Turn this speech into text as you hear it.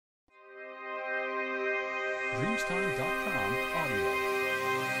Dreamstime.com audio.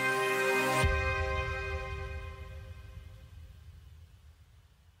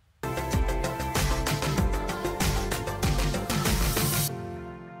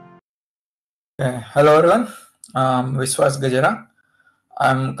 Hello everyone, I'm Vishwas Gajera.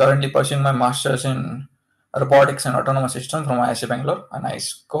 I'm currently pursuing my master's in Robotics and Autonomous Systems from IISc Bangalore, and I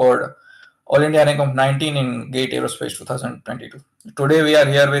scored All India rank of 19 in GATE Aerospace 2022. Today we are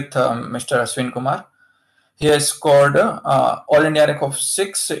here with Mr. Ashwin Kumar. He has scored All India rank of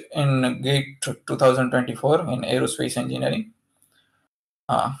 6 in GATE 2024 in Aerospace Engineering.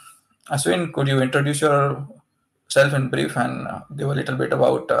 Ashwin, could you introduce yourself in brief and give a little bit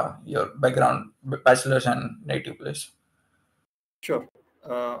about your background, bachelor's and native place? Sure.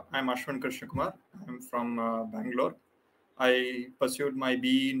 I'm Ashwin Kirshna Kumar. I'm from Bangalore. I pursued my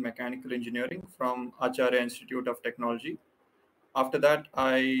BE in Mechanical Engineering from Acharya Institute of Technology. After that,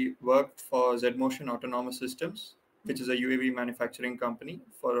 I worked for Z-Motion Autonomous Systems, which is a UAV manufacturing company,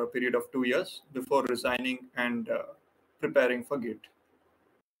 for a period of 2 years before resigning and preparing for GATE.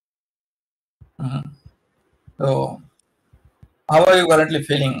 Mm-hmm. So, how are you currently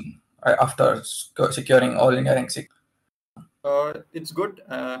feeling after securing All India rank 6? It's good.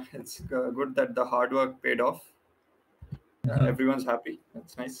 It's good that the hard work paid off. Everyone's happy.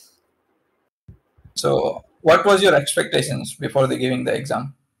 That's nice. So, what was your expectations before giving the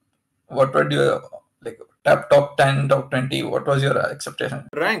exam? What were your top 10, top 20? What was your expectation?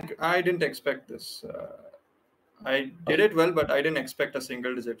 Rank, I didn't expect this. I did it well, but I didn't expect a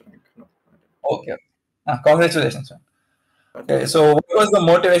single-digit rank. No. Okay. Congratulations. Okay, so what was the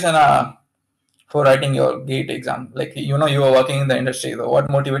motivation for writing your GATE exam? Like, you were working in the industry. So what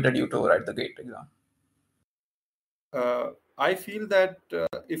motivated you to write the GATE exam? I feel that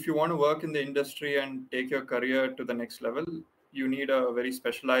if you want to work in the industry and take your career to the next level, you need a very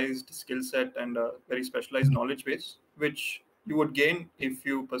specialized skill set and a very specialized knowledge base, which you would gain if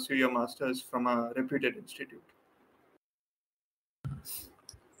you pursue your master's from a reputed institute.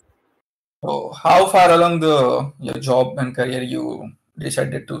 So how far along your job and career you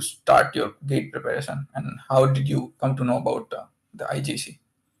decided to start your GATE preparation, and how did you come to know about the IGC?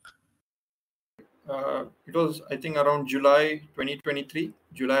 It was, I think, around July 2023,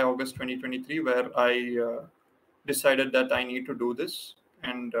 August 2023, where I decided that I need to do this.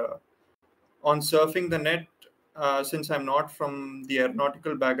 And on surfing the net, since I'm not from the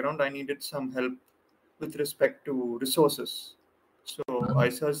aeronautical background, I needed some help with respect to resources. So I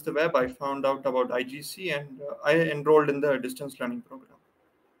searched the web, I found out about IGC, and I enrolled in the distance learning program.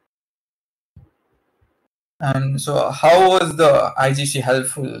 And so how was the IGC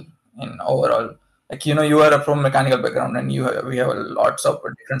helpful in overall? Like, you are from mechanical background, and we have lots of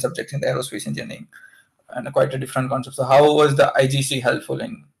different subjects in the aerospace engineering and quite a different concept. So how was the IGC helpful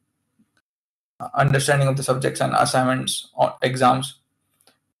in understanding of the subjects and assignments or exams?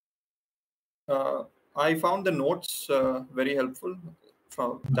 I found the notes very helpful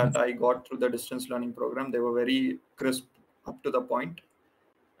that I got through the distance learning program. They were very crisp, up to the point.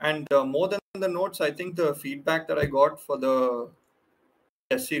 And more than the notes, I think the feedback that I got for the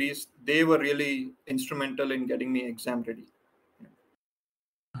test series, they were really instrumental in getting me exam ready.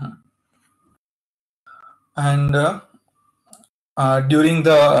 And during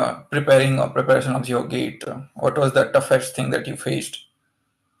the preparation of your GATE, what was the toughest thing that you faced?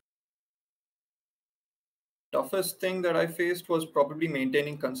 Toughest thing that I faced was probably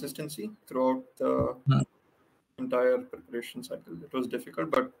maintaining consistency throughout the entire preparation cycle. It was difficult,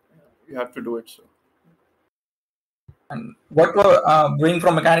 but you have to do it. So. And what were being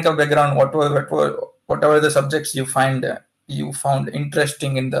from mechanical background? Whatever the subjects you found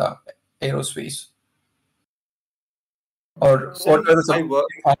interesting in the aerospace, or Since what were the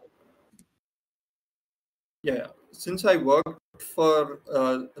subjects? Since I worked for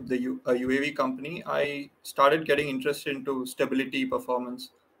a UAV company, I started getting interested into stability, performance.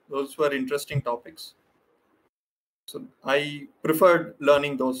 Those were interesting topics. So I preferred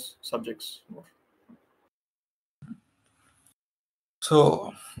learning those subjects more.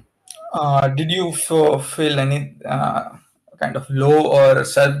 So, did you feel any kind of low or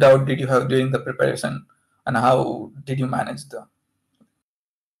self-doubt did you have during the preparation, and how did you manage the?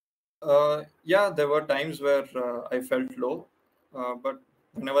 There were times where I felt low, but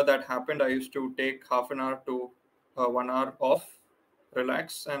whenever that happened, I used to take half an hour to 1 hour off,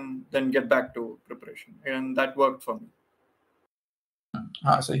 relax, and then get back to preparation, and that worked for me.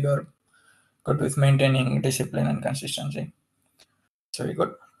 So you're good with maintaining discipline and consistency. It's very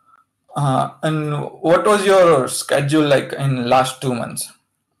good. And what was your schedule like in last 2 months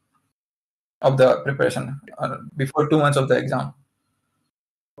of the preparation, before 2 months of the exam?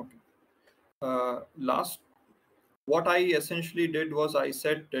 Okay. Last what I essentially did was I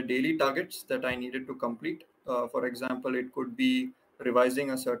set daily targets that I needed to complete. For example, it could be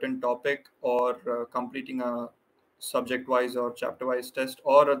revising a certain topic or completing a subject-wise or chapter-wise test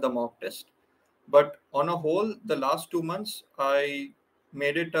or the mock test. But on a whole, the last 2 months, I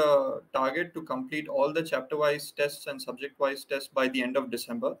made it a target to complete all the chapter-wise tests and subject-wise tests by the end of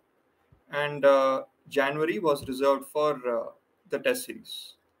December. And January was reserved for the test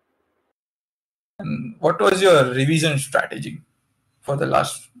series. And what was your revision strategy for the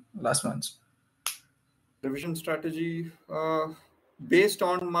last months? Revision strategy, based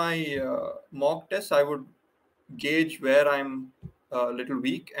on my mock tests, I would gauge where I'm a little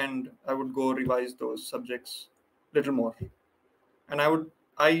weak, and I would go revise those subjects a little more. And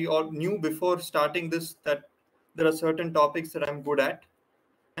I knew before starting this that there are certain topics that I'm good at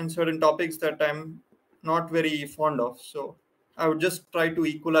and certain topics that I'm not very fond of. So I would just try to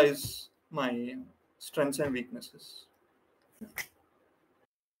equalize my strengths and weaknesses.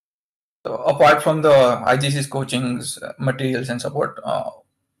 So apart from the IGC's coachings, materials and support,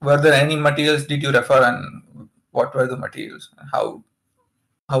 were there any materials did you refer, and what were the materials? How?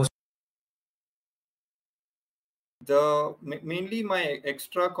 Mainly my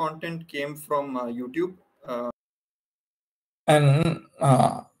extra content came from YouTube. And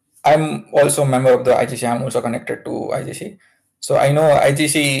I'm also a member of the IGC. I'm also connected to IGC. So I know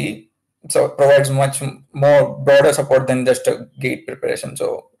IGC provides much more broader support than just a gate preparation.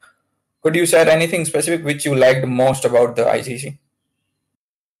 So could you share anything specific which you liked most about the IGC?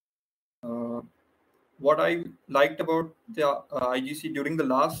 What I liked about the IGC during the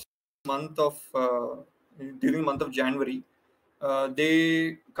last month of during the month of January,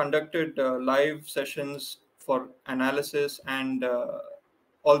 they conducted live sessions for analysis and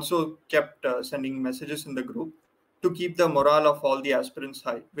also kept sending messages in the group to keep the morale of all the aspirants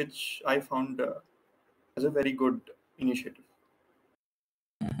high, which I found as a very good initiative.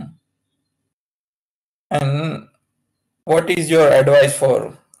 And what is your advice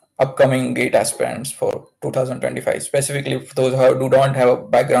for upcoming GATE aspirants for 2025, specifically for those who don't have a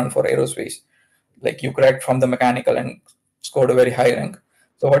background for aerospace? Like you cracked from the mechanical and scored a very high rank.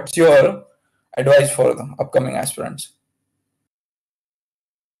 So what's your advice for the upcoming aspirants?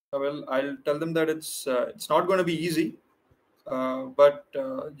 Well, I'll tell them that it's not going to be easy, but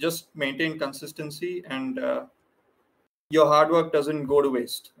just maintain consistency and your hard work doesn't go to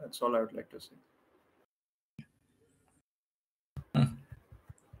waste. That's all I would like to say.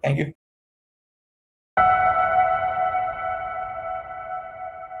 Thank you.